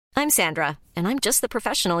I'm Sandra, and I'm just the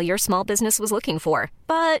professional your small business was looking for.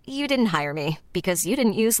 But you didn't hire me because you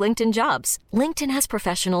didn't use LinkedIn Jobs. LinkedIn has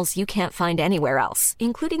professionals you can't find anywhere else,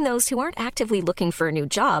 including those who aren't actively looking for a new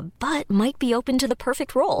job, but might be open to the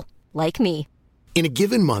perfect role, like me. In a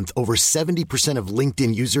given month, over 70% of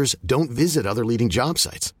LinkedIn users don't visit other leading job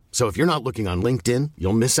sites. So if you're not looking on LinkedIn,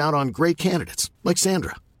 you'll miss out on great candidates like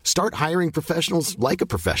Sandra. Start hiring professionals like a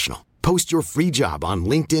professional. Post your free job on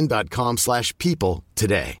linkedin.com/people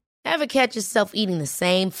today. Ever catch yourself eating the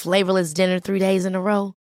same flavorless dinner 3 days in a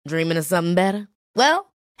row? Dreaming of something better?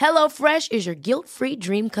 Well, HelloFresh is your guilt-free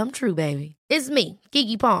dream come true, baby. It's me,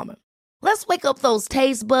 Keke Palmer. Let's wake up those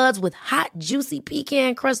taste buds with hot, juicy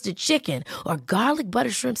pecan-crusted chicken or garlic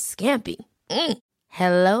butter shrimp scampi.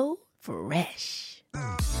 Hello Fresh.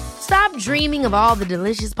 Stop dreaming of all the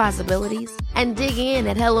delicious possibilities and dig in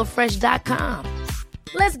at HelloFresh.com.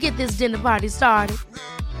 Let's get this dinner party started.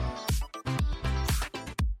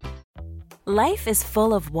 Life is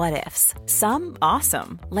full of what-ifs. Some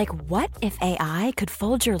awesome, like what if AI could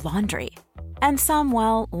fold your laundry? And some,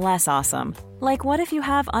 well, less awesome, like what if you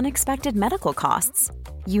have unexpected medical costs?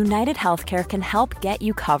 United Healthcare can help get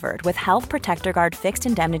you covered with Health Protector Guard fixed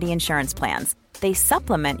indemnity insurance plans. They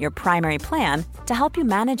supplement your primary plan to help you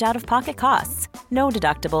manage out-of-pocket costs. No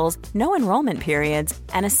deductibles, no enrollment periods,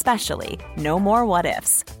 and especially no more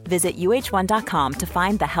what-ifs. Visit uh1.com to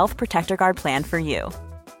find the Health Protector Guard plan for you.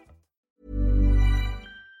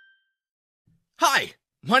 Hi,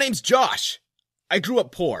 my name's Josh. I grew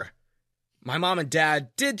up poor. My mom and dad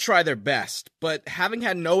did try their best, but having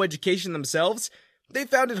had no education themselves, they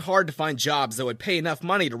found it hard to find jobs that would pay enough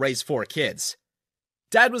money to raise 4 kids.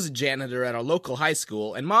 Dad was a janitor at our local high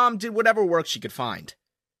school, and Mom did whatever work she could find.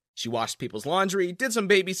 She washed people's laundry, did some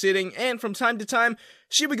babysitting, and from time to time,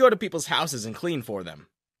 she would go to people's houses and clean for them.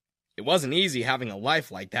 It wasn't easy having a life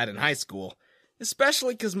like that in high school,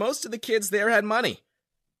 especially because most of the kids there had money.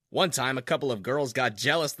 One time, a couple of girls got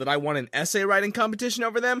jealous that I won an essay writing competition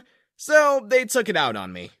over them, so they took it out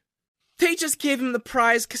on me. They just gave him the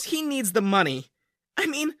prize because he needs the money. I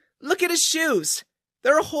mean, look at his shoes.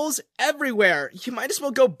 There are holes everywhere. You might as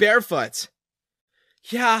well go barefoot.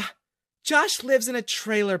 Yeah, Josh lives in a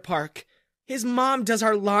trailer park. His mom does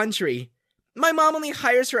our laundry. My mom only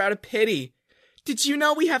hires her out of pity. Did you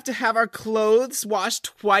know we have to have our clothes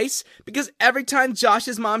washed twice because every time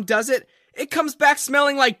Josh's mom does it, it comes back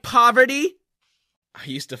smelling like poverty? I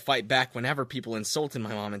used to fight back whenever people insulted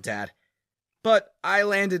my mom and dad. But I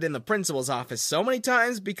landed in the principal's office so many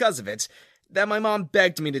times because of it that my mom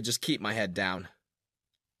begged me to just keep my head down.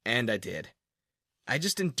 And I did. I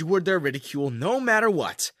just endured their ridicule no matter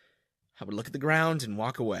what. I would look at the ground and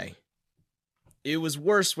walk away. It was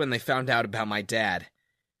worse when they found out about my dad.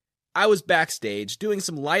 I was backstage doing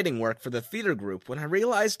some lighting work for the theater group when I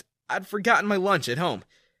realized I'd forgotten my lunch at home.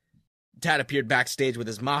 Dad appeared backstage with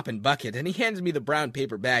his mop and bucket, and he handed me the brown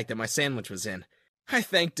paper bag that my sandwich was in. I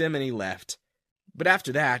thanked him and he left. But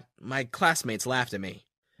after that, my classmates laughed at me.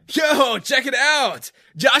 Yo, check it out!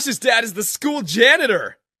 Josh's dad is the school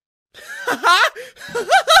janitor!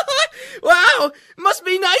 Wow, must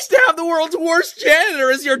be nice to have the world's worst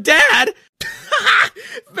janitor as your dad.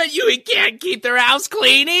 Bet you he can't keep their house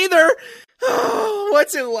clean either. Oh,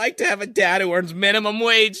 what's it like to have a dad who earns minimum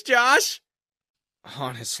wage, Josh?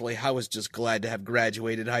 Honestly, I was just glad to have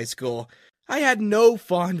graduated high school. I had no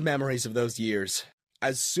fond memories of those years.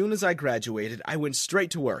 As soon as I graduated, I went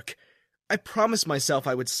straight to work. I promised myself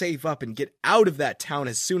I would save up and get out of that town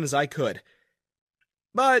as soon as I could.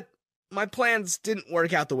 But my plans didn't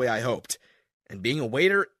work out the way I hoped, and being a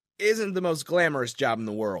waiter isn't the most glamorous job in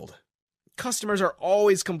the world. Customers are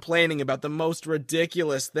always complaining about the most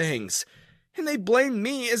ridiculous things, and they blame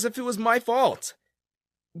me as if it was my fault.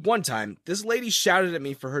 One time, this lady shouted at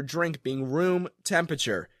me for her drink being room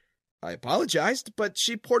temperature. I apologized, but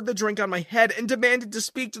she poured the drink on my head and demanded to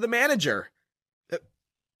speak to the manager.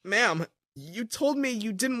 Ma'am, you told me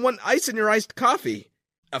you didn't want ice in your iced coffee.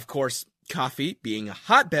 Of course, coffee, being a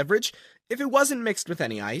hot beverage, if it wasn't mixed with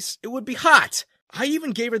any ice, it would be hot. I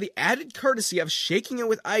even gave her the added courtesy of shaking it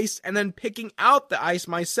with ice and then picking out the ice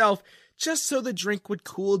myself, just so the drink would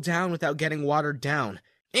cool down without getting watered down.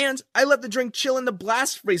 And I let the drink chill in the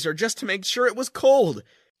blast freezer just to make sure it was cold.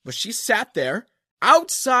 But she sat there,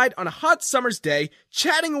 outside on a hot summer's day,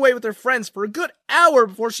 chatting away with her friends for a good hour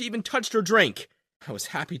before she even touched her drink. I was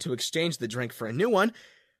happy to exchange the drink for a new one,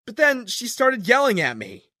 but then she started yelling at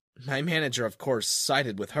me. My manager, of course,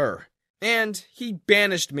 sided with her, and he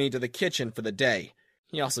banished me to the kitchen for the day.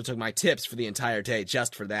 He also took my tips for the entire day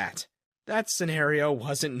just for that. That scenario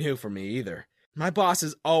wasn't new for me either. My boss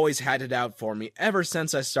has always had it out for me ever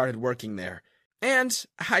since I started working there. And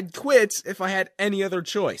I'd quit if I had any other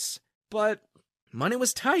choice. But money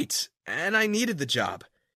was tight, and I needed the job.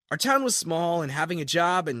 Our town was small, and having a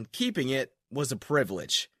job and keeping it was a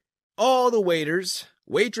privilege. All the waiters,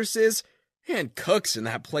 waitresses, and cooks in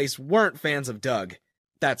that place weren't fans of Doug.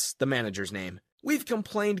 That's the manager's name. We've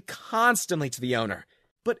complained constantly to the owner,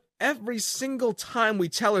 but every single time we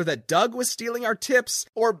tell her that Doug was stealing our tips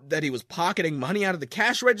or that he was pocketing money out of the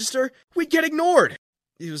cash register, we'd get ignored.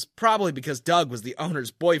 It was probably because Doug was the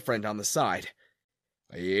owner's boyfriend on the side.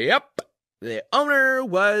 Yep, the owner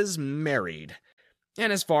was married.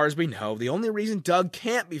 And as far as we know, the only reason Doug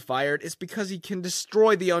can't be fired is because he can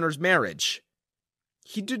destroy the owner's marriage.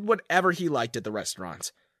 He did whatever he liked at the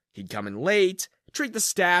restaurant. He'd come in late, treat the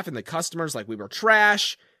staff and the customers like we were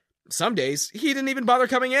trash. Some days, he didn't even bother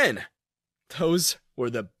coming in. Those were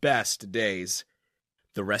the best days.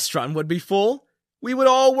 The restaurant would be full, we would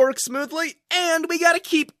all work smoothly, and we gotta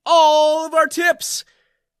keep all of our tips.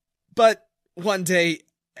 But one day,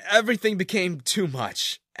 everything became too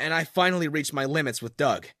much, and I finally reached my limits with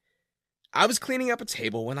Doug. I was cleaning up a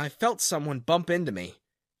table when I felt someone bump into me.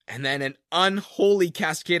 And then an unholy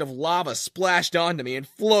cascade of lava splashed onto me and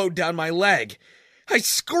flowed down my leg. I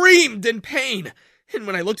screamed in pain, and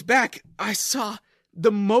when I looked back, I saw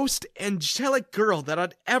the most angelic girl that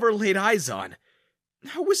I'd ever laid eyes on.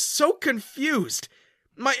 I was so confused.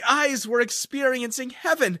 My eyes were experiencing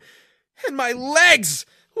heaven, and my legs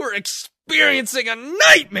were experiencing a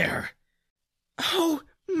nightmare. Oh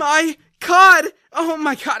my God! Oh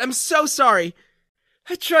my God, I'm so sorry.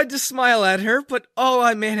 I tried to smile at her, but all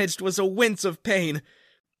I managed was a wince of pain.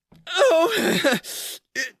 Oh,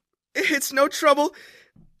 it's no trouble,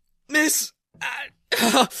 miss.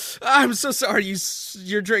 I'm so sorry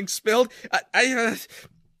your drink spilled.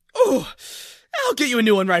 I'll get you a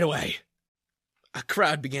new one right away. A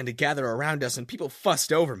crowd began to gather around us and people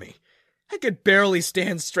fussed over me. I could barely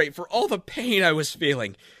stand straight for all the pain I was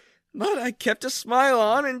feeling, but I kept a smile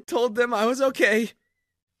on and told them I was okay.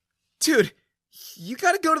 Dude, you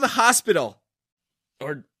gotta go to the hospital.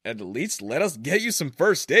 Or at least let us get you some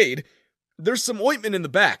first aid. There's some ointment in the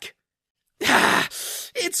back.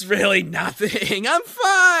 It's really nothing. I'm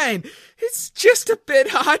fine. It's just a bit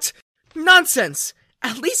hot. Nonsense.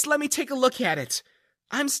 At least let me take a look at it.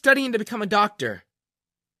 I'm studying to become a doctor.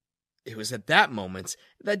 It was at that moment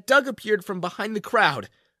that Doug appeared from behind the crowd,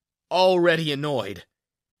 already annoyed.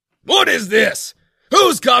 What is this?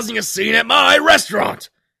 Who's causing a scene at my restaurant?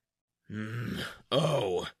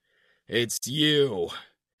 Oh, it's you.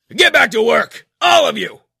 Get back to work, all of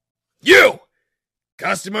you! You!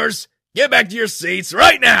 Customers, get back to your seats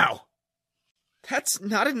right now! That's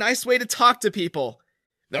not a nice way to talk to people.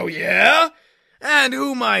 Oh yeah? And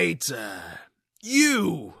who might,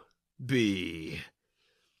 you be?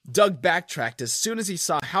 Doug backtracked as soon as he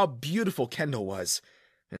saw how beautiful Kendall was,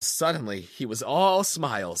 and suddenly he was all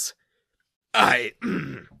smiles.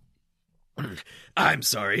 I'm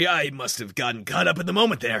sorry, I must have gotten caught up in the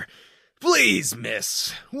moment there. Please,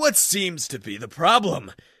 miss, what seems to be the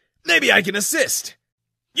problem? Maybe I can assist.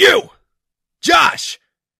 You! Josh!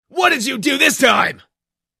 What did you do this time?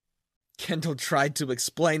 Kendall tried to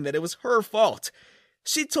explain that it was her fault.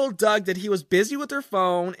 She told Doug that he was busy with her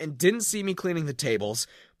phone and didn't see me cleaning the tables,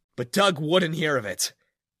 but Doug wouldn't hear of it.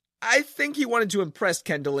 I think he wanted to impress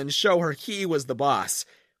Kendall and show her he was the boss.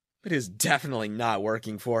 It is definitely not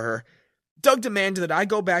working for her. Doug demanded that I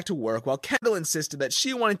go back to work while Kendall insisted that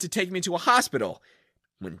she wanted to take me to a hospital.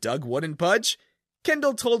 When Doug wouldn't budge,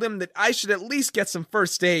 Kendall told him that I should at least get some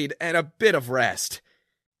first aid and a bit of rest.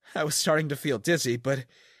 I was starting to feel dizzy, but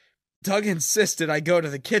Doug insisted I go to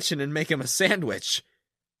the kitchen and make him a sandwich.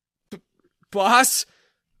 Boss?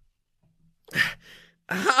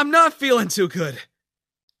 I'm not feeling too good.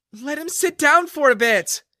 Let him sit down for a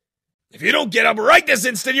bit. If you don't get up right this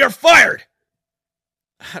instant, you're fired!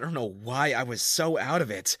 I don't know why I was so out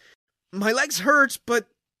of it. My legs hurt, but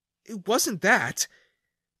it wasn't that.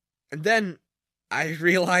 And then I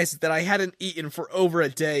realized that I hadn't eaten for over a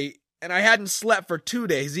day, and I hadn't slept for 2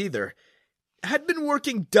 days either. I had been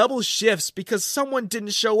working double shifts because someone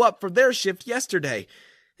didn't show up for their shift yesterday,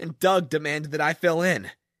 and Doug demanded that I fill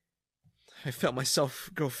in. I felt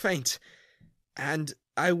myself go faint, and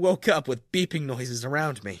I woke up with beeping noises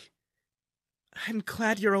around me. I'm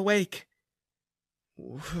glad you're awake.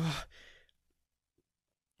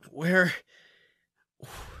 Where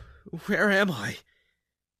am I?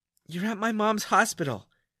 You're at my mom's hospital.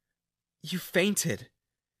 You fainted.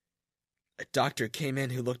 A doctor came in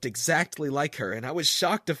who looked exactly like her, and I was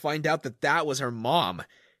shocked to find out that that was her mom.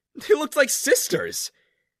 They looked like sisters.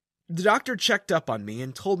 The doctor checked up on me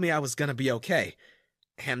and told me I was gonna be okay,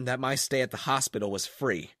 and that my stay at the hospital was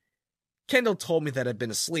free. Kendall told me that I'd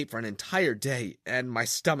been asleep for an entire day, and my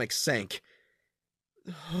stomach sank.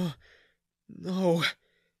 Oh, no.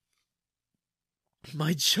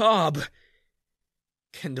 My job.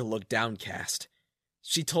 Kendall looked downcast.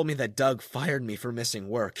 She told me that Doug fired me for missing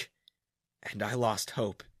work, and I lost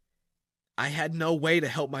hope. I had no way to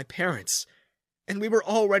help my parents, and we were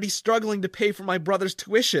already struggling to pay for my brother's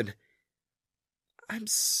tuition. I'm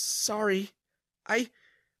sorry. I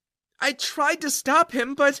tried to stop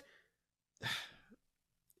him, but...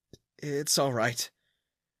 It's all right.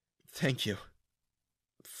 Thank you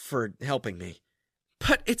for helping me.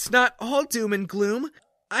 But it's not all doom and gloom.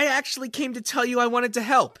 I actually came to tell you I wanted to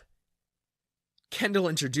help. Kendall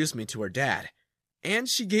introduced me to her dad, and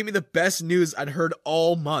she gave me the best news I'd heard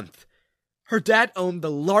all month. Her dad owned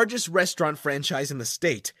the largest restaurant franchise in the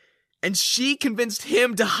state, and she convinced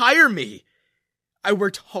him to hire me. I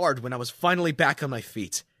worked hard when I was finally back on my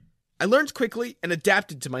feet. I learned quickly and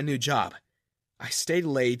adapted to my new job. I stayed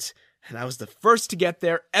late, and I was the first to get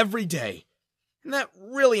there every day, and that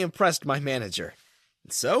really impressed my manager.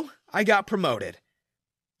 And so, I got promoted.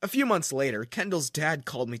 A few months later, Kendall's dad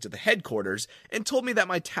called me to the headquarters and told me that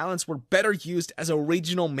my talents were better used as a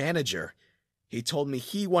regional manager. He told me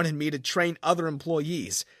he wanted me to train other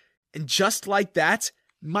employees, and just like that,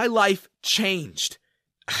 my life changed.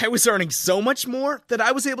 I was earning so much more that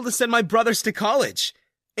I was able to send my brothers to college,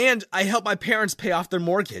 and I helped my parents pay off their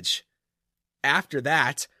mortgage. After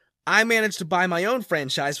that, I managed to buy my own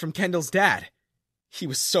franchise from Kendall's dad. He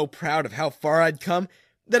was so proud of how far I'd come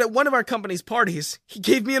that at one of our company's parties, he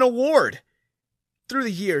gave me an award. Through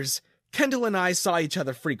the years, Kendall and I saw each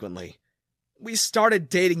other frequently. We started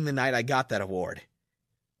dating the night I got that award.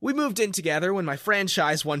 We moved in together when my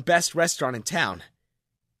franchise won Best Restaurant in town.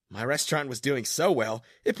 My restaurant was doing so well,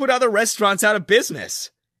 it put other restaurants out of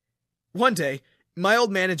business. One day, my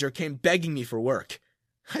old manager came begging me for work.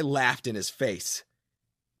 I laughed in his face.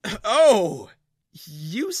 Oh,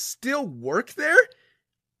 you still work there?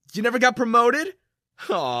 You never got promoted?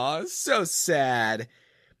 Aw, so sad.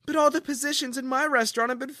 But all the positions in my restaurant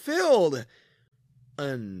have been filled.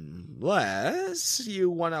 Unless you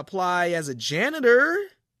want to apply as a janitor.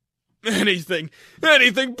 Anything,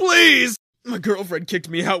 please! My girlfriend kicked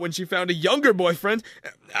me out when she found a younger boyfriend,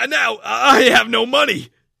 and now I have no money.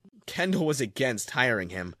 Kendall was against hiring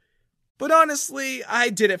him. But honestly, I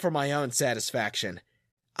did it for my own satisfaction.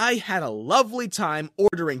 I had a lovely time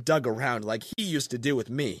ordering Doug around like he used to do with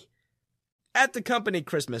me. At the company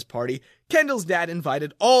Christmas party, Kendall's dad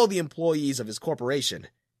invited all the employees of his corporation.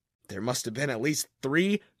 There must have been at least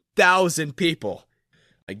 3,000 people.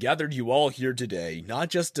 I gathered you all here today, not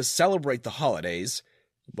just to celebrate the holidays,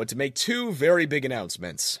 but to make two very big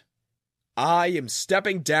announcements. I am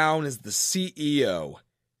stepping down as the CEO,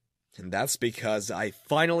 and that's because I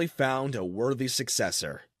finally found a worthy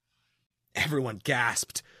successor. Everyone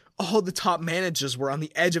gasped. All the top managers were on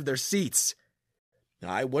the edge of their seats.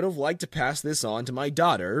 I would have liked to pass this on to my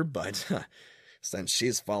daughter, but since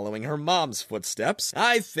she's following her mom's footsteps,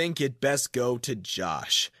 I think it best go to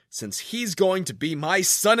Josh, since he's going to be my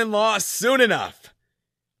son-in-law soon enough.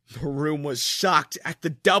 The room was shocked at the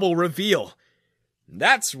double reveal.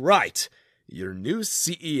 That's right. Your new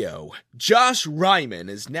CEO, Josh Ryman,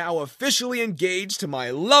 is now officially engaged to my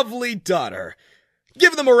lovely daughter.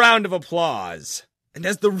 Give them a round of applause. And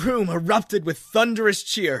as the room erupted with thunderous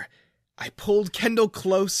cheer, I pulled Kendall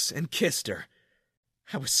close and kissed her.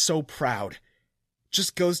 I was so proud.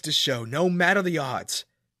 Just goes to show, no matter the odds,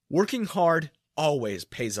 working hard always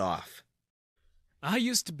pays off. I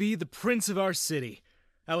used to be the prince of our city.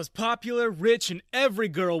 I was popular, rich, and every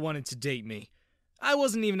girl wanted to date me. I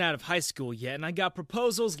wasn't even out of high school yet, and I got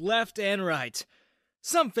proposals left and right.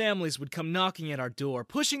 Some families would come knocking at our door,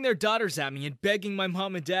 pushing their daughters at me and begging my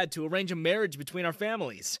mom and dad to arrange a marriage between our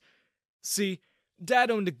families. See,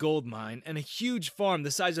 Dad owned a gold mine and a huge farm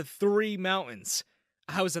the size of 3 mountains.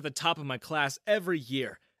 I was at the top of my class every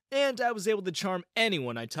year, and I was able to charm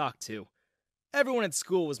anyone I talked to. Everyone at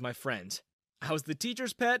school was my friend. I was the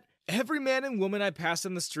teacher's pet. Every man and woman I passed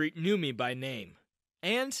on the street knew me by name.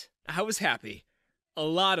 And I was happy. A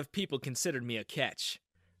lot of people considered me a catch.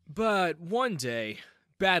 But one day,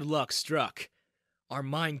 bad luck struck. Our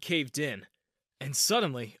mine caved in, and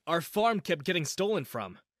suddenly, our farm kept getting stolen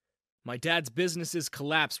from. My dad's businesses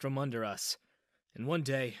collapsed from under us, and one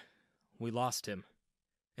day, we lost him.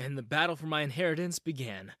 And the battle for my inheritance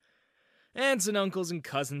began. Aunts and uncles and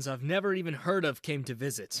cousins I've never even heard of came to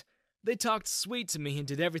visit. They talked sweet to me and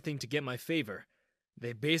did everything to get my favor.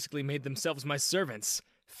 They basically made themselves my servants,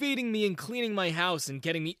 feeding me and cleaning my house and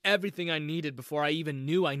getting me everything I needed before I even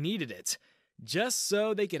knew I needed it, just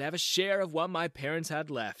so they could have a share of what my parents had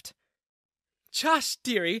left. Josh,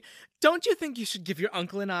 dearie, don't you think you should give your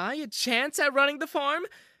uncle and I a chance at running the farm?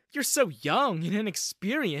 You're so young and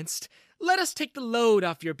inexperienced. Let us take the load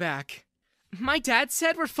off your back. My dad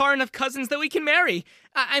said we're far enough cousins that we can marry.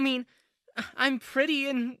 I mean, I'm pretty,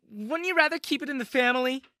 and wouldn't you rather keep it in the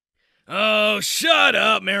family? Oh, shut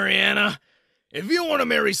up, Mariana. If you want to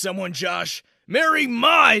marry someone, Josh, marry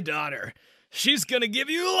my daughter. She's gonna give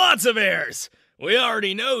you lots of heirs. We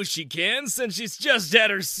already know she can, since she's just had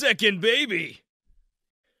her second baby.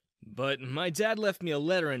 But my dad left me a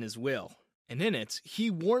letter in his will, and in it, he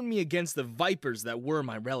warned me against the vipers that were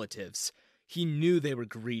my relatives. He knew they were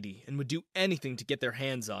greedy and would do anything to get their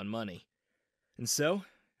hands on money. And so,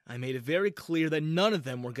 I made it very clear that none of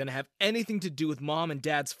them were going to have anything to do with Mom and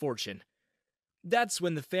Dad's fortune. That's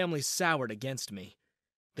when the family soured against me.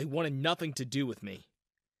 They wanted nothing to do with me.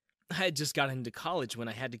 I had just gotten into college when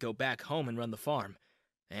I had to go back home and run the farm,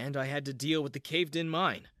 and I had to deal with the caved-in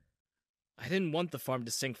mine. I didn't want the farm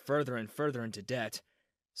to sink further and further into debt,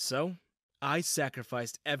 so I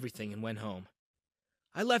sacrificed everything and went home.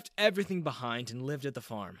 I left everything behind and lived at the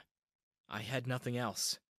farm. I had nothing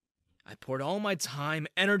else. I poured all my time,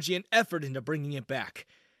 energy, and effort into bringing it back.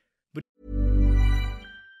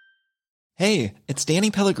 Hey, it's Danny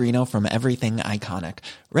Pellegrino from Everything Iconic.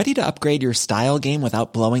 Ready to upgrade your style game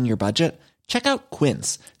without blowing your budget? Check out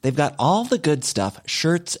Quince. They've got all the good stuff,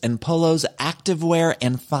 shirts and polos, activewear,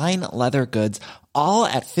 and fine leather goods, all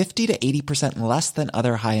at 50 to 80% less than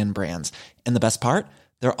other high-end brands. And the best part?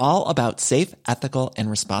 They're all about safe, ethical, and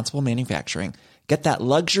responsible manufacturing. Get that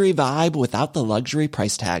luxury vibe without the luxury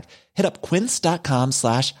price tag. Hit up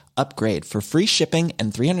quince.com/upgrade for free shipping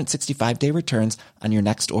and 365-day returns on your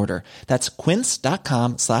next order. That's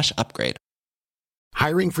quince.com/upgrade.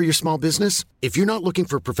 Hiring for your small business? If you're not looking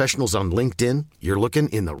for professionals on LinkedIn, you're looking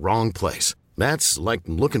in the wrong place. That's like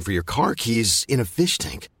looking for your car keys in a fish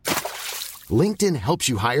tank. LinkedIn helps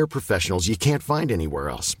you hire professionals you can't find anywhere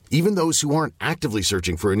else, even those who aren't actively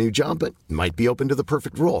searching for a new job but might be open to the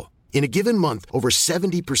perfect role. In a given month, over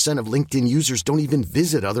 70% of LinkedIn users don't even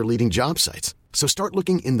visit other leading job sites. So start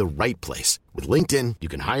looking in the right place. With LinkedIn, you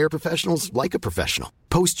can hire professionals like a professional.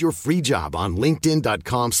 Post your free job on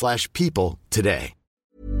linkedin.com/people today.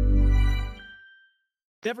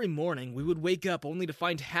 Every morning, we would wake up only to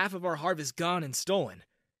find half of our harvest gone and stolen.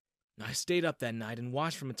 I stayed up that night and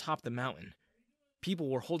watched from atop the mountain. People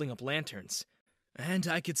were holding up lanterns, and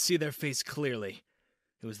I could see their face clearly.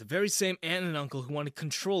 It was the very same aunt and uncle who wanted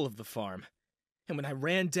control of the farm. And when I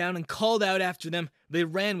ran down and called out after them, they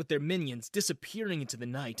ran with their minions, disappearing into the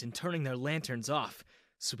night and turning their lanterns off,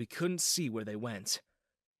 so we couldn't see where they went.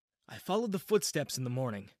 I followed the footsteps in the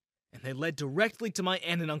morning, and they led directly to my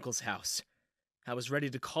aunt and uncle's house. I was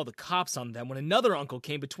ready to call the cops on them when another uncle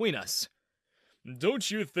came between us.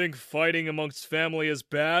 Don't you think fighting amongst family is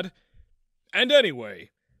bad? And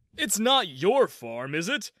anyway, it's not your farm, is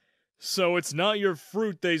it? So it's not your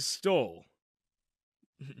fruit they stole.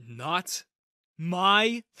 Not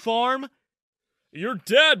my farm? Your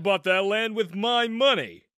dad bought that land with my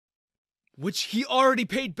money. Which he already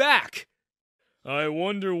paid back. I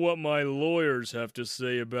wonder what my lawyers have to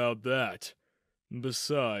say about that.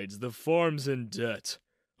 Besides, the farm's in debt.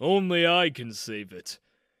 Only I can save it.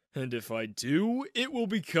 And if I do, it will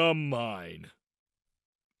become mine.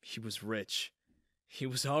 He was rich. He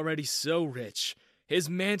was already so rich. His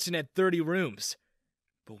mansion had 30 rooms.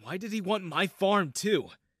 But why did he want my farm too?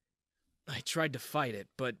 I tried to fight it,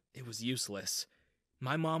 but it was useless.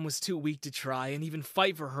 My mom was too weak to try and even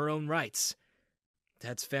fight for her own rights.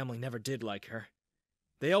 Dad's family never did like her.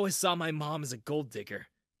 They always saw my mom as a gold digger,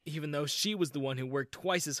 even though she was the one who worked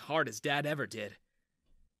twice as hard as Dad ever did.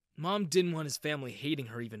 Mom didn't want his family hating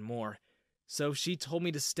her even more, so she told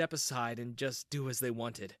me to step aside and just do as they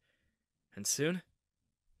wanted. And soon,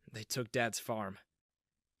 they took Dad's farm.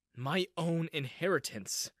 My own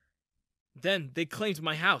inheritance. Then they claimed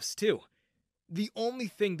my house, too. The only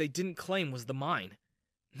thing they didn't claim was the mine.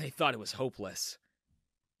 They thought it was hopeless.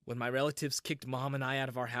 When my relatives kicked Mom and I out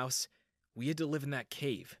of our house, we had to live in that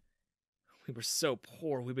cave. We were so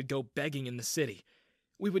poor we would go begging in the city.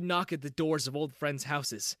 We would knock at the doors of old friends'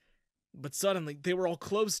 houses. But suddenly, they were all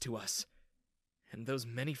closed to us. And those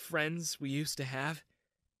many friends we used to have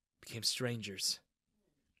became strangers.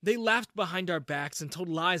 They laughed behind our backs and told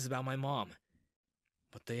lies about my mom.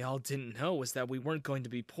 What they all didn't know was that we weren't going to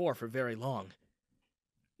be poor for very long.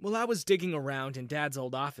 While I was digging around in Dad's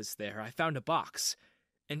old office there, I found a box,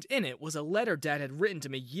 and in it was a letter Dad had written to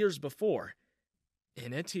me years before.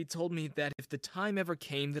 In it, he told me that if the time ever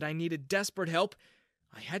came that I needed desperate help,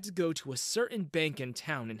 I had to go to a certain bank in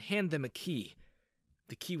town and hand them a key.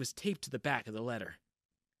 The key was taped to the back of the letter.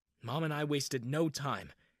 Mom and I wasted no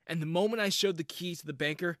time. and the moment I showed the key to the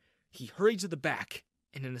banker, he hurried to the back,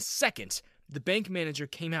 and in a second, the bank manager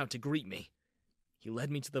came out to greet me. He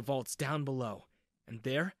led me to the vaults down below, and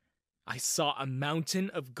there, I saw a mountain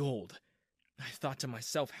of gold. I thought to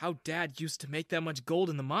myself how Dad used to make that much gold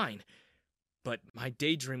in the mine. But my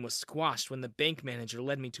daydream was squashed when the bank manager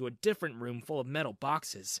led me to a different room full of metal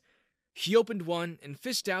boxes. He opened one and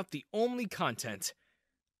fished out the only content,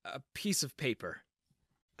 a piece of paper.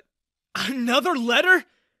 Another letter?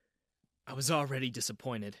 I was already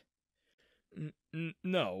disappointed.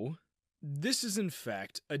 No, this is in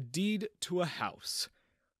fact a deed to a house.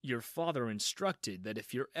 Your father instructed that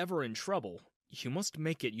if you're ever in trouble, you must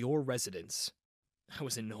make it your residence. I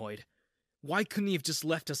was annoyed. Why couldn't he have just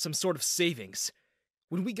left us some sort of savings?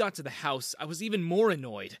 When we got to the house, I was even more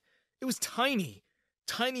annoyed. It was tiny.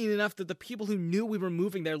 Tiny enough that the people who knew we were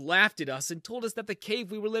moving there laughed at us and told us that the cave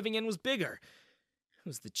we were living in was bigger. It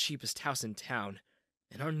was the cheapest house in town,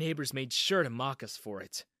 and our neighbors made sure to mock us for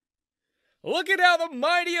it. Look at how the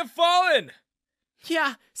mighty have fallen!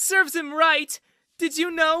 Yeah, serves him right. Did you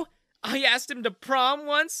know? I asked him to prom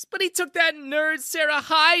once, but he took that nerd Sarah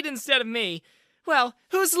Hyde instead of me. Well,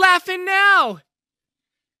 who's laughing now?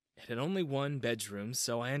 It had only one bedroom,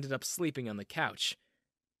 so I ended up sleeping on the couch.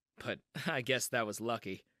 But I guess that was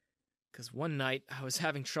lucky, because one night I was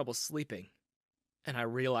having trouble sleeping, and I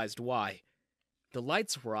realized why. The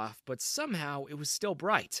lights were off, but somehow it was still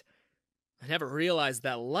bright. I never realized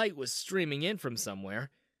that light was streaming in from somewhere,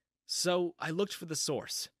 so I looked for the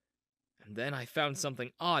source. And then I found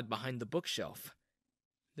something odd behind the bookshelf.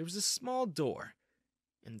 There was a small door,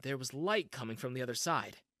 and there was light coming from the other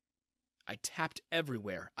side. I tapped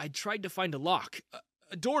everywhere. I tried to find a lock,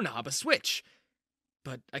 a doorknob, a switch,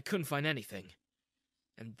 but I couldn't find anything.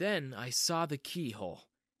 And then I saw the keyhole,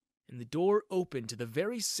 and the door opened to the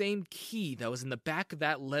very same key that was in the back of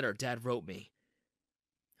that letter Dad wrote me.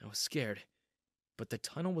 I was scared, but the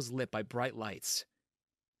tunnel was lit by bright lights.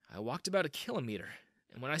 I walked about 1 kilometer,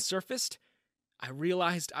 and when I surfaced, I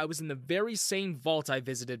realized I was in the very same vault I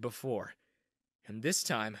visited before. And this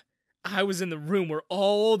time, I was in the room where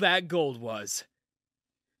all that gold was.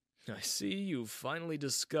 I see you've finally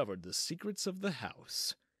discovered the secrets of the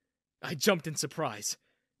house. I jumped in surprise.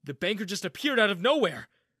 The banker just appeared out of nowhere.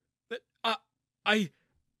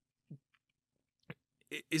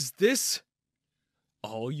 Is this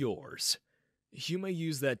all yours? You may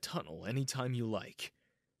use that tunnel anytime you like.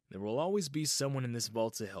 There will always be someone in this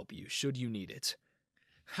vault to help you, should you need it.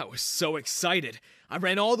 I was so excited. I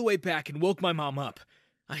ran all the way back and woke my mom up.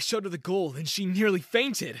 I showed her the gold, and she nearly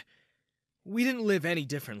fainted. We didn't live any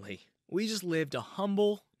differently. We just lived a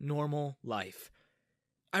humble, normal life.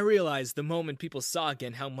 I realized the moment people saw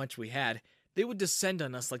again how much we had, they would descend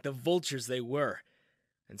on us like the vultures they were.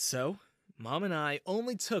 And so, Mom and I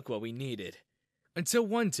only took what we needed. Until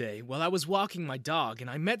one day, while I was walking my dog, and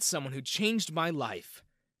I met someone who changed my life.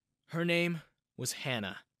 Her name was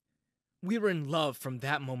Hannah. We were in love from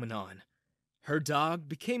that moment on. Her dog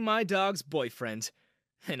became my dog's boyfriend,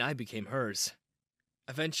 and I became hers.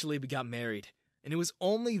 Eventually, we got married, and it was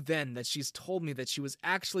only then that she's told me that she was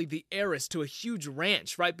actually the heiress to a huge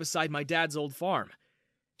ranch right beside my dad's old farm.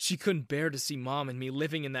 She couldn't bear to see Mom and me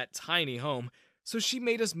living in that tiny home, so she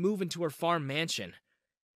made us move into her farm mansion.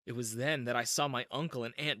 It was then that I saw my uncle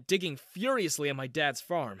and aunt digging furiously at my dad's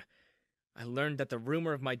farm. I learned that the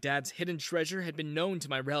rumor of my dad's hidden treasure had been known to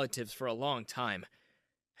my relatives for a long time,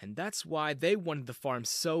 and that's why they wanted the farm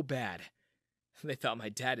so bad. They thought my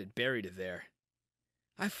dad had buried it there.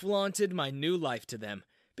 I flaunted my new life to them,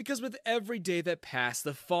 because with every day that passed,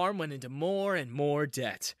 the farm went into more and more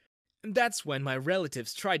debt. And that's when my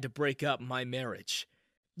relatives tried to break up my marriage.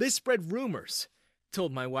 They spread rumors,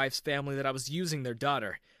 told my wife's family that I was using their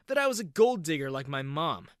daughter, that I was a gold digger like my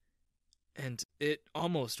mom. And it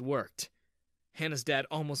almost worked. Hannah's dad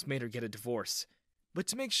almost made her get a divorce. But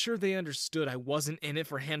to make sure they understood I wasn't in it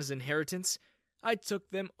for Hannah's inheritance, I took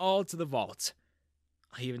them all to the vault.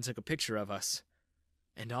 I even took a picture of us.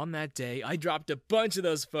 And on that day, I dropped a bunch of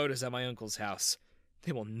those photos at my uncle's house.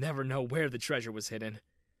 They will never know where the treasure was hidden.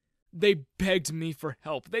 They begged me for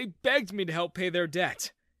help. They begged me to help pay their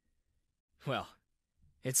debt. Well,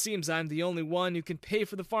 it seems I'm the only one who can pay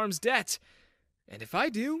for the farm's debt. And if I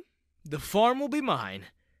do, the farm will be mine.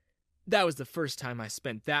 That was the first time I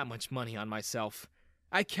spent that much money on myself.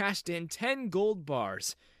 I cashed in 10 gold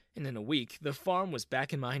bars, and in a week, the farm was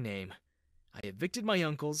back in my name. I evicted my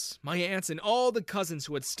uncles, my aunts, and all the cousins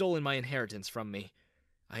who had stolen my inheritance from me.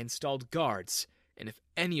 I installed guards, and if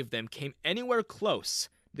any of them came anywhere close,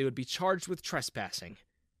 they would be charged with trespassing.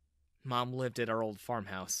 Mom lived at our old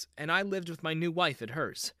farmhouse, and I lived with my new wife at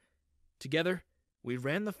hers. Together, We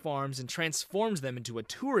ran the farms and transformed them into a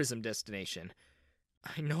tourism destination.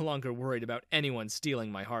 I no longer worried about anyone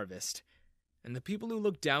stealing my harvest. And the people who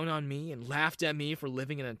looked down on me and laughed at me for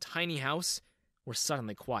living in a tiny house were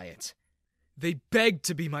suddenly quiet. They begged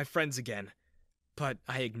to be my friends again, but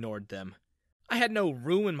I ignored them. I had no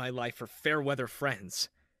room in my life for fair-weather friends.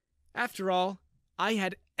 After all, I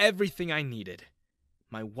had everything I needed.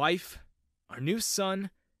 My wife, our new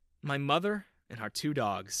son, my mother, and our 2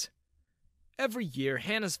 dogs. Every year,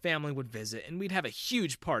 Hannah's family would visit, and we'd have a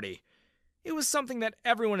huge party. It was something that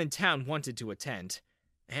everyone in town wanted to attend,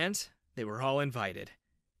 and they were all invited.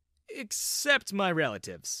 Except my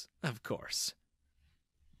relatives, of course.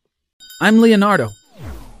 I'm Leonardo.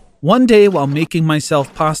 One day while making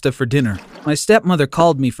myself pasta for dinner, my stepmother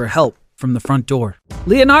called me for help from the front door.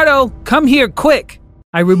 Leonardo, come here, quick!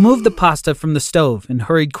 I removed the pasta from the stove and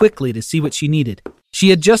hurried quickly to see what she needed. She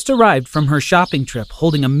had just arrived from her shopping trip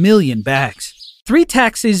holding 1,000,000 bags. 3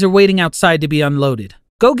 taxis are waiting outside to be unloaded.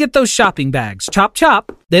 Go get those shopping bags. Chop,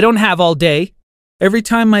 chop. They don't have all day. Every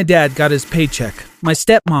time my dad got his paycheck, my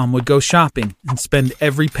stepmom would go shopping and spend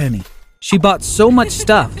every penny. She bought so much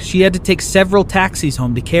stuff, she had to take several taxis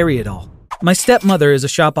home to carry it all. My stepmother is a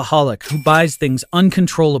shopaholic who buys things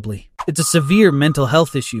uncontrollably. It's a severe mental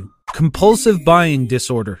health issue. Compulsive buying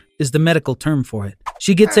disorder is the medical term for it.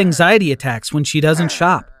 She gets anxiety attacks when she doesn't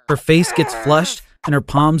shop. Her face gets flushed and her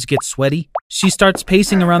palms get sweaty. She starts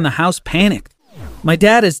pacing around the house panicked. My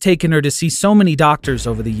dad has taken her to see so many doctors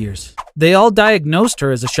over the years. They all diagnosed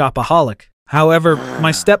her as a shopaholic. However,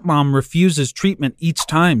 my stepmom refuses treatment each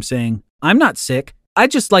time, saying, "I'm not sick. I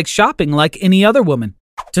just like shopping like any other woman."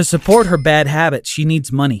 To support her bad habits, she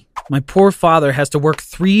needs money. My poor father has to work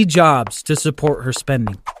 3 jobs to support her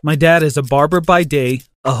spending. My dad is a barber by day,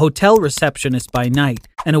 a hotel receptionist by night,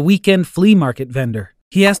 and a weekend flea market vendor.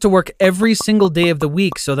 He has to work every single day of the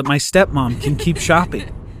week so that my stepmom can keep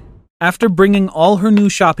shopping. After bringing all her new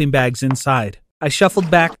shopping bags inside, I shuffled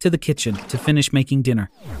back to the kitchen to finish making dinner.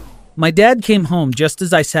 My dad came home just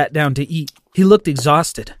as I sat down to eat. He looked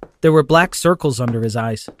exhausted. There were black circles under his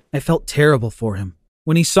eyes. I felt terrible for him.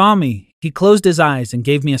 When he saw me, he closed his eyes and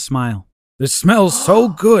gave me a smile. "This smells so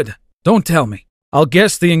good. Don't tell me. I'll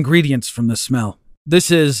guess the ingredients from the smell. This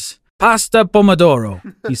is pasta pomodoro,"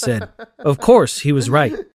 he said. Of course, he was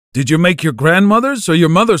right. "Did you make your grandmother's or your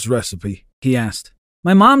mother's recipe?" he asked.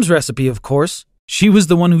 "My mom's recipe, of course. She was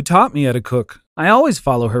the one who taught me how to cook. I always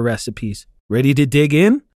follow her recipes." "Ready to dig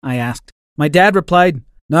in?" I asked. My dad replied,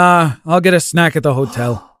 "Nah, I'll get a snack at the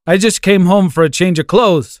hotel. I just came home for a change of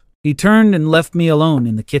clothes." He turned and left me alone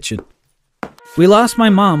in the kitchen. We lost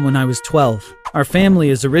my mom when I was 12. Our family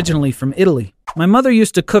is originally from Italy. My mother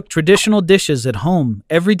used to cook traditional dishes at home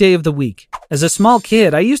every day of the week. As a small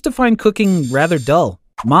kid, I used to find cooking rather dull.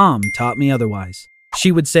 Mom taught me otherwise.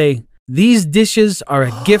 She would say, "These dishes are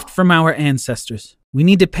a gift from our ancestors. We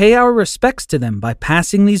need to pay our respects to them by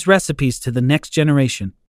passing these recipes to the next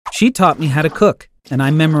generation." She taught me how to cook, and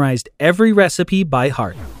I memorized every recipe by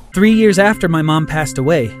heart. 3 years after my mom passed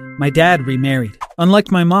away, my dad remarried.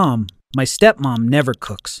 Unlike my mom, my stepmom never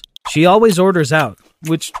cooks. She always orders out,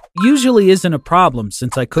 which usually isn't a problem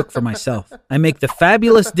since I cook for myself. I make the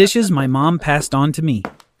fabulous dishes my mom passed on to me.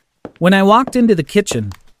 When I walked into the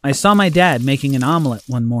kitchen, I saw my dad making an omelet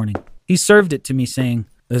one morning. He served it to me saying,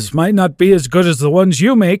 "This might not be as good as the ones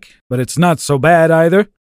you make, but it's not so bad either."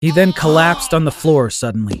 He then collapsed on the floor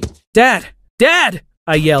suddenly. "Dad! Dad!"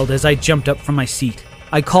 I yelled as I jumped up from my seat.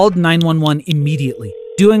 I called 911 immediately,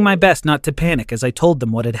 doing my best not to panic as I told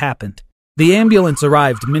them what had happened. The ambulance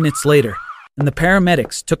arrived minutes later, and the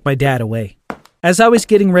paramedics took my dad away. As I was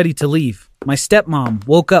getting ready to leave, my stepmom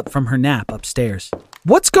woke up from her nap upstairs.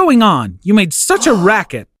 "What's going on? You made such a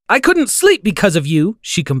racket. I couldn't sleep because of you,"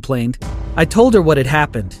 she complained. I told her what had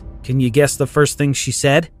happened. Can you guess the first thing she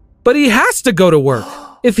said? "But he has to go to work.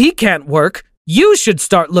 If he can't work, you should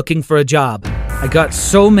start looking for a job." I got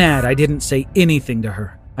so mad I didn't say anything to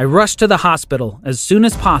her. I rushed to the hospital as soon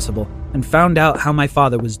as possible and found out how my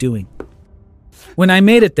father was doing. When I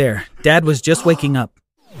made it there, Dad was just waking up.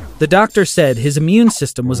 The doctor said his immune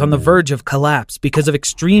system was on the verge of collapse because of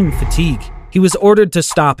extreme fatigue. He was ordered to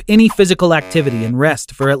stop any physical activity and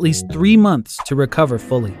rest for at least 3 months to recover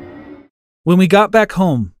fully. When we got back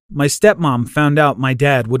home, my stepmom found out my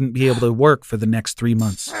dad wouldn't be able to work for the next 3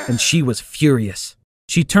 months, and she was furious.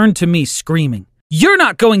 She turned to me screaming, "You're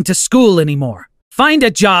not going to school anymore. Find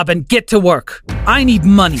a job and get to work. I need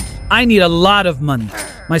money. I need a lot of money."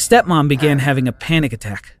 My stepmom began having a panic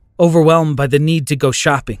attack, overwhelmed by the need to go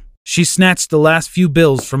shopping. She snatched the last few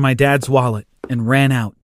bills from my dad's wallet and ran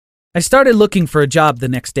out. I started looking for a job the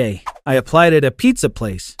next day. I applied at a pizza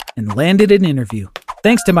place and landed an interview.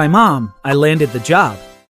 Thanks to my mom, I landed the job.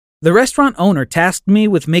 The restaurant owner tasked me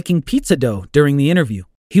with making pizza dough during the interview.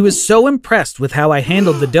 He was so impressed with how I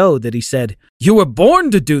handled the dough that he said, "You were born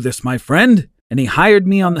to do this, my friend," and he hired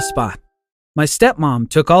me on the spot. My stepmom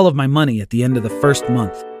took all of my money at the end of the first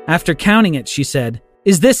month. After counting it, she said,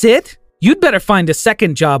 "Is this it? You'd better find a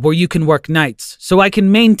second job where you can work nights so I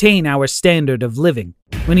can maintain our standard of living."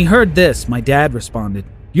 When he heard this, my dad responded,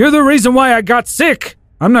 "You're the reason why I got sick.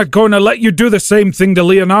 I'm not going to let you do the same thing to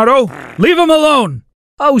Leonardo. Leave him alone."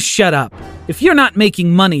 "Oh, shut up. If you're not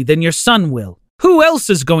making money, then your son will. Who else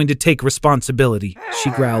is going to take responsibility?"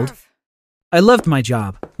 she growled. I loved my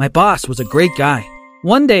job. My boss was a great guy.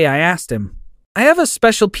 One day I asked him, "I have a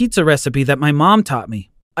special pizza recipe that my mom taught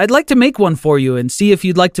me. I'd like to make one for you and see if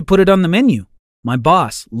you'd like to put it on the menu." My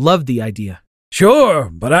boss loved the idea.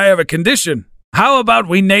 "Sure, but I have a condition. How about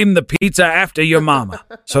we name the pizza after your mama,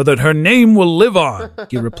 so that her name will live on,"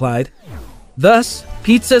 he replied. Thus,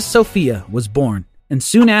 Pizza Sofia was born, and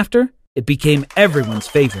soon after, it became everyone's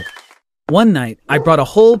favorite. One night, I brought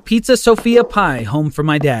a whole Pizza Sofia pie home for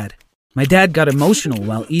my dad. My dad got emotional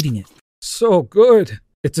while eating it. "So good.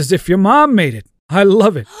 It's as if your mom made it. I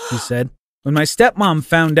love it," he said. When my stepmom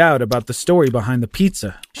found out about the story behind the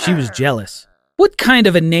pizza, she was jealous. "What kind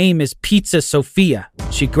of a name is Pizza Sofia?"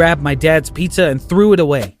 She grabbed my dad's pizza and threw it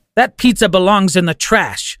away. "That pizza belongs in the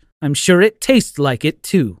trash. I'm sure it tastes like it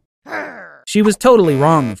too." She was totally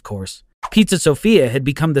wrong, of course. Pizza Sofia had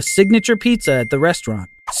become the signature pizza at the restaurant.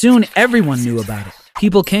 Soon everyone knew about it.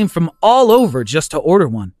 People came from all over just to order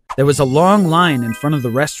one. There was a long line in front of the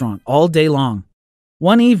restaurant all day long.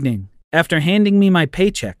 One evening, after handing me my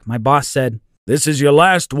paycheck, my boss said, "This is your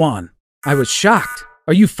last one." I was shocked.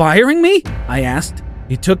 "Are you firing me?" I asked.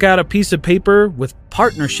 He took out a piece of paper with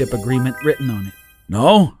partnership agreement written on it.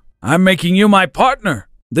 "No, I'm making you my partner.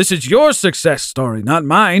 This is your success story, not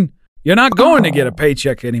mine. You're not going to get a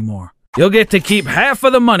paycheck anymore. You'll get to keep half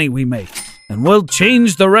of the money we make, and we'll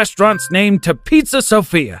change the restaurant's name to Pizza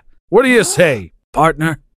Sofia. What do you say,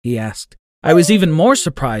 partner?" he asked. I was even more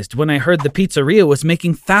surprised when I heard the pizzeria was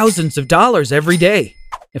making thousands of dollars every day.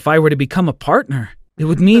 If I were to become a partner, it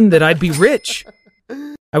would mean that I'd be rich.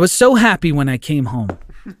 I was so happy when I came home,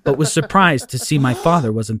 but was surprised to see my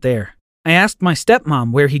father wasn't there. I asked my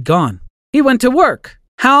stepmom where he'd gone. "He went to work.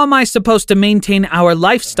 How am I supposed to maintain our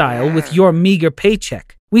lifestyle with your meager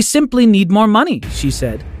paycheck? We simply need more money," she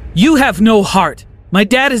said. "You have no heart. My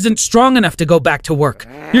dad isn't strong enough to go back to work.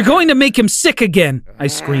 You're going to make him sick again," I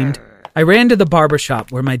screamed. I ran to the barber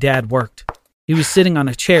shop where my dad worked. He was sitting on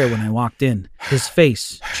a chair when I walked in, his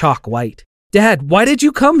face chalk white. "Dad, why did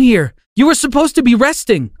you come here? You were supposed to be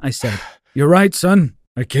resting," I said. "You're right, son.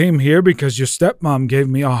 I came here because your stepmom gave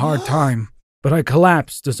me a hard time, but I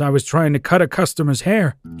collapsed as I was trying to cut a customer's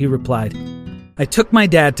hair," he replied. I took my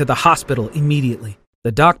dad to the hospital immediately.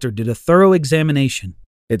 The doctor did a thorough examination.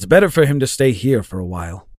 "It's better for him to stay here for a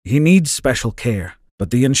while. He needs special care, but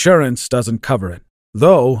the insurance doesn't cover it.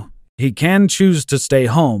 Though, he can choose to stay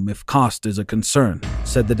home if cost is a concern,"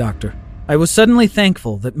 said the doctor. I was suddenly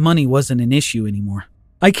thankful that money wasn't an issue anymore.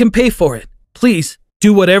 "I can pay for it. Please,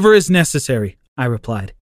 do whatever is necessary," I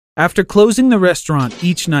replied. After closing the restaurant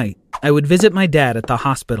each night, I would visit my dad at the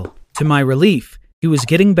hospital. To my relief, he was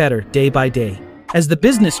getting better day by day. As the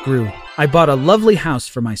business grew, I bought a lovely house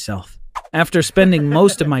for myself. After spending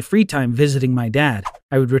most of my free time visiting my dad,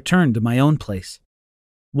 I would return to my own place.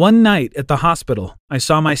 One night at the hospital, I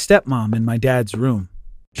saw my stepmom in my dad's room.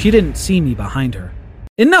 She didn't see me behind her.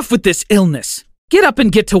 "Enough with this illness! Get up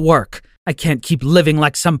and get to work! I can't keep living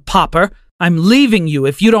like some pauper. I'm leaving you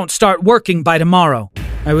if you don't start working by tomorrow."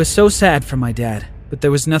 I was so sad for my dad, but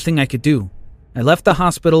there was nothing I could do. I left the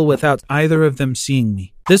hospital without either of them seeing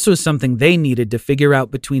me. This was something they needed to figure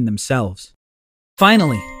out between themselves.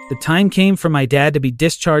 Finally, the time came for my dad to be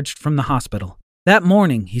discharged from the hospital. That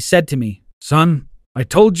morning, he said to me, "Son, I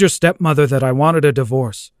told your stepmother that I wanted a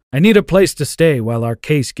divorce. I need a place to stay while our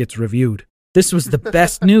case gets reviewed." This was the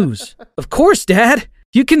best news. "Of course, Dad.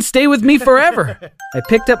 You can stay with me forever." I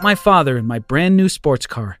picked up my father in my brand new sports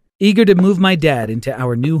car, eager to move my dad into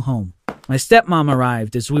our new home. My stepmom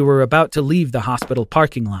arrived as we were about to leave the hospital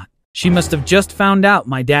parking lot. She must have just found out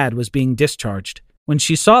my dad was being discharged. When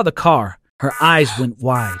she saw the car, her eyes went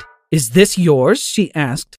wide. "Is this yours?" she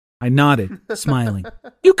asked. I nodded, smiling.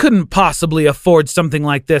 "You couldn't possibly afford something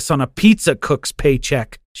like this on a pizza cook's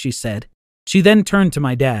paycheck," she said. She then turned to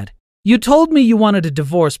my dad. "You told me you wanted a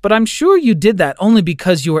divorce, but I'm sure you did that only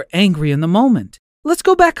because you were angry in the moment. Let's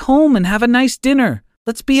go back home and have a nice dinner.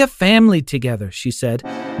 Let's be a family together, she said.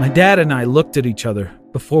 My dad and I looked at each other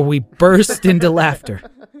before we burst into laughter.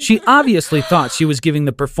 She obviously thought she was giving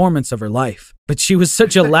the performance of her life, but she was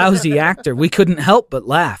such a lousy actor we couldn't help but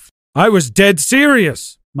laugh. I was dead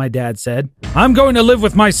serious, my dad said. I'm going to live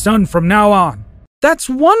with my son from now on. That's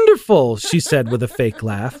wonderful, she said with a fake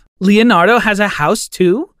laugh. Leonardo has a house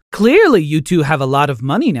too? Clearly you two have a lot of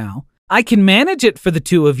money now. I can manage it for the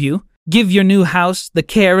two of you. Give your new house the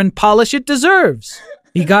care and polish it deserves.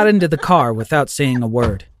 He got into the car without saying a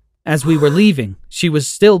word. As we were leaving, she was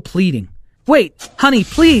still pleading. Wait, honey,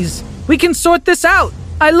 please. We can sort this out.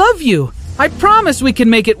 I love you. I promise we can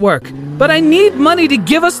make it work. But I need money to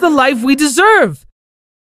give us the life we deserve.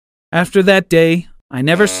 After that day, I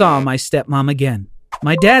never saw my stepmom again.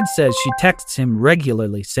 My dad says she texts him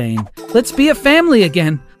regularly saying, let's be a family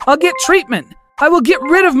again. I'll get treatment. I will get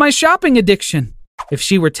rid of my shopping addiction. If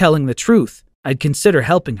she were telling the truth, I'd consider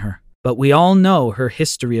helping her. But we all know her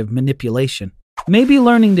history of manipulation. Maybe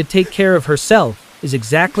learning to take care of herself is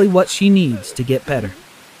exactly what she needs to get better.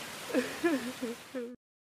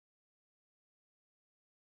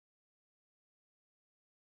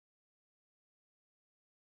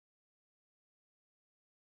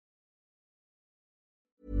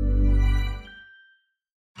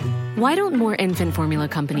 Why don't more infant formula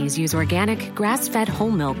companies use organic, grass-fed whole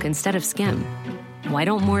milk instead of skim? Why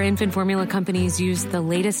don't more infant formula companies use the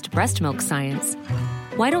latest breast milk science?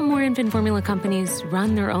 Why don't more infant formula companies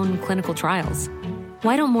run their own clinical trials?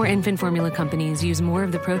 Why don't more infant formula companies use more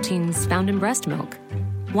of the proteins found in breast milk?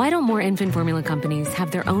 Why don't more infant formula companies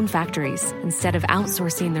have their own factories instead of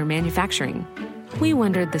outsourcing their manufacturing? We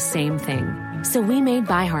wondered the same thing. So we made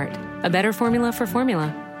ByHeart, a better formula for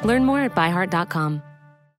formula. Learn more at byheart.com.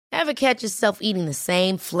 Ever catch yourself eating the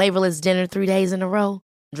same flavorless dinner 3 days in a row?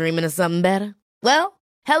 Dreaming of something better? Well,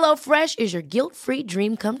 HelloFresh is your guilt-free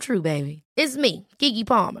dream come true, baby. It's me, Keke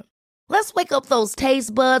Palmer. Let's wake up those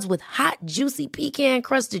taste buds with hot, juicy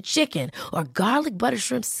pecan-crusted chicken or garlic butter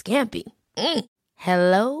shrimp scampi.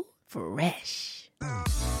 Hello Fresh.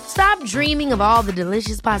 Stop dreaming of all the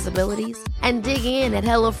delicious possibilities and dig in at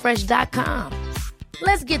HelloFresh.com.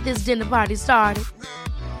 Let's get this dinner party started.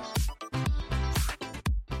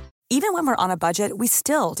 Even when we're on a budget, we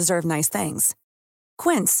still deserve nice things.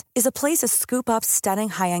 Quince is a place to scoop up stunning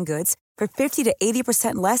high-end goods for 50 to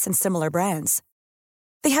 80% less than similar brands.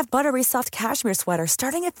 They have buttery soft cashmere sweaters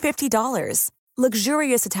starting at $50,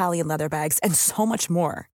 luxurious Italian leather bags, and so much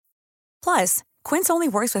more. Plus, Quince only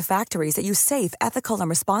works with factories that use safe, ethical, and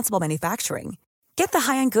responsible manufacturing. Get the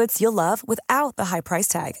high-end goods you'll love without the high price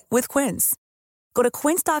tag with Quince. Go to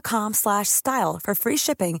quince.com/style for free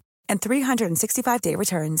shipping and 365-day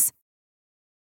returns.